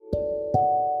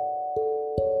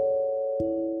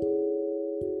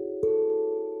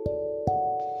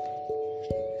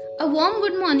A warm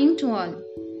good morning to all.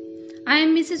 I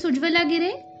am Mrs. Ujjwala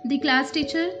Gire, the class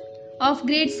teacher of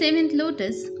grade 7th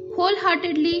Lotus,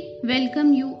 wholeheartedly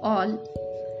welcome you all,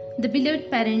 the beloved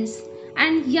parents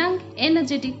and young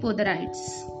energetic Podarites.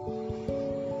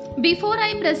 Before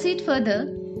I proceed further,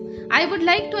 I would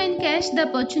like to encash the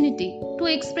opportunity to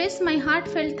express my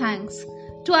heartfelt thanks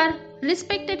to our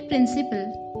respected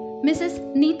principal, Mrs.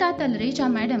 Neeta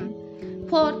Talreja Madam,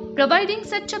 for providing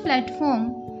such a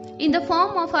platform in the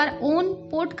form of our own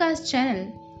podcast channel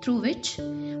through which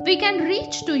we can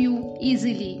reach to you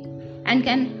easily and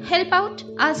can help out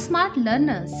our smart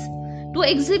learners to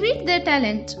exhibit their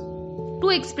talent, to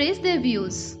express their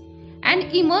views and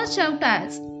emerge out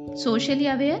as socially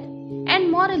aware and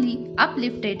morally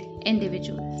uplifted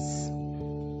individuals.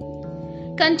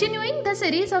 Continuing the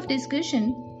series of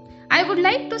discussion, I would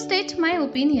like to state my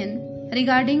opinion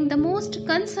regarding the most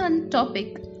concerned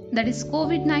topic, that is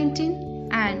COVID-19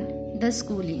 and the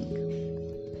schooling.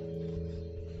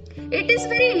 It is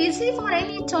very easy for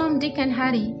any Tom, Dick and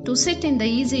Harry to sit in the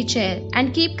easy chair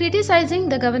and keep criticizing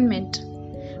the government,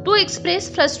 to express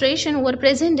frustration over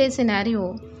present day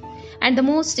scenario and the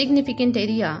most significant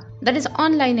area, that is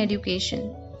online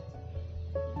education.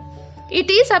 It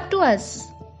is up to us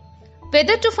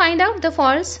whether to find out the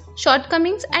faults,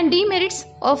 shortcomings and demerits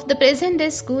of the present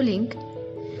day schooling,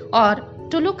 or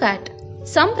to look at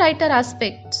some brighter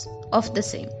aspects of the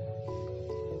same.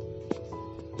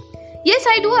 Yes,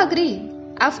 I do agree,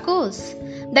 of course,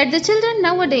 that the children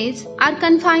nowadays are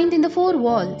confined in the four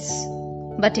walls,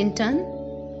 but in turn,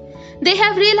 they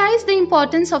have realized the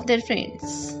importance of their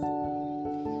friends.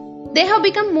 They have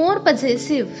become more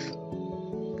possessive,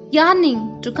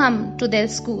 yearning to come to their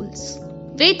schools,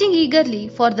 waiting eagerly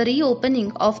for the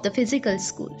reopening of the physical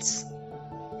schools.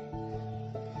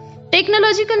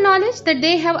 Technological knowledge that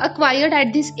they have acquired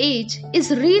at this age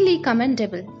is really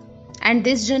commendable, and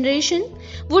this generation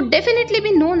would definitely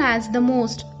be known as the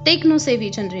most techno-savvy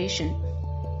generation.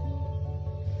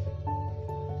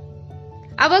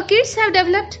 Our kids have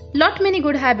developed many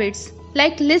good habits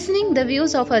like listening the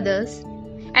views of others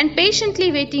and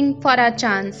patiently waiting for our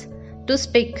chance to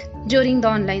speak during the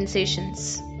online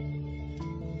sessions.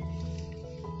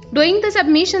 Doing the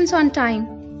submissions on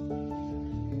time,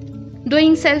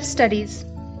 doing self-studies,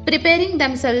 preparing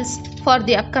themselves for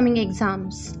the upcoming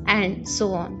exams, and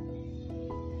so on.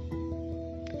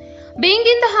 Being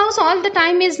in the house all the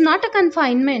time is not a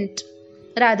confinement.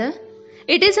 Rather,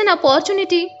 it is an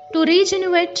opportunity to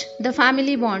regenerate the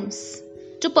family bonds,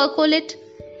 to percolate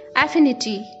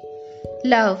affinity,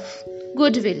 love,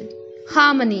 goodwill,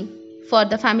 harmony for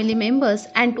the family members,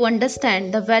 and to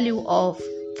understand the value of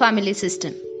family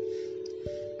system.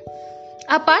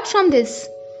 Apart from this,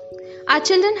 our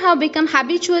children have become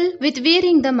habitual with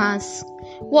wearing the mask,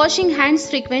 washing hands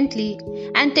frequently,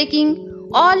 and taking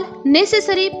all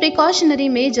necessary precautionary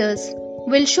measures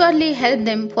will surely help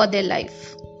them for their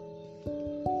life.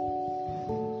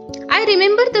 I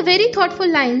remember the very thoughtful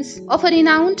lines of a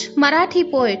renowned Marathi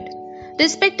poet,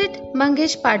 respected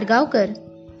Mangesh Padgaonkar,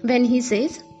 when he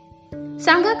says,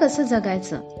 "सांगा कसं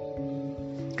जगायचं,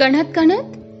 कणत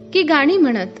कणत की गाणी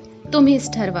म्हणत तुम्हीच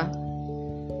ठरवा."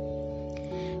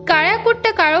 काळ्याकुट्ट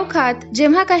काळोखात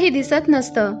जेव्हा काही दिसत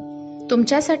नसतं,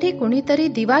 तुमच्यासाठी कुणीतरी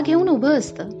दिवा घेऊन उभं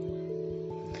असतं.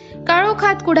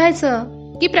 काळोखात कुडायचं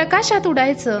की प्रकाशात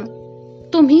उडायचं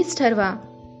तुम्हीच ठरवा,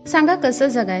 सांगा कसं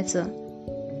जगायचं,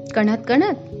 कणत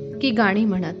कणत की गाणी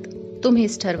म्हणत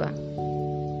तुम्हीच ठरवा.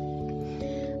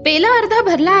 पेला अर्धा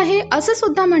भरला आहे असं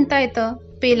सुद्धा म्हणता येतं,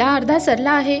 पेला अर्धा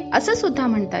सरला आहे असं सुद्धा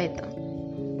म्हणता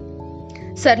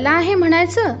येतं. सरला आहे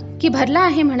म्हणायचं की भरला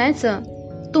आहे म्हणायचं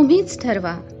तुम्हीच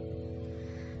ठरवा.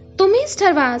 तुम्हीच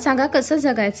ठरवा, सांगा कसं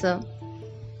जगायचं,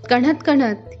 कणत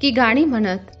कणत की गाणी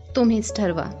म्हणत तुम्हीच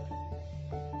ठरवा.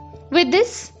 With this,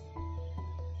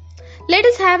 let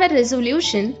us have a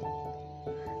resolution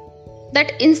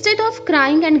that instead of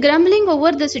crying and grumbling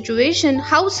over the situation,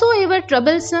 howsoever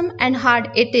troublesome and hard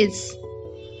it is,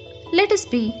 let us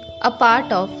be a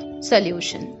part of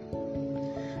solution.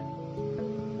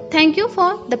 Thank you for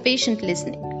the patient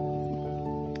listening.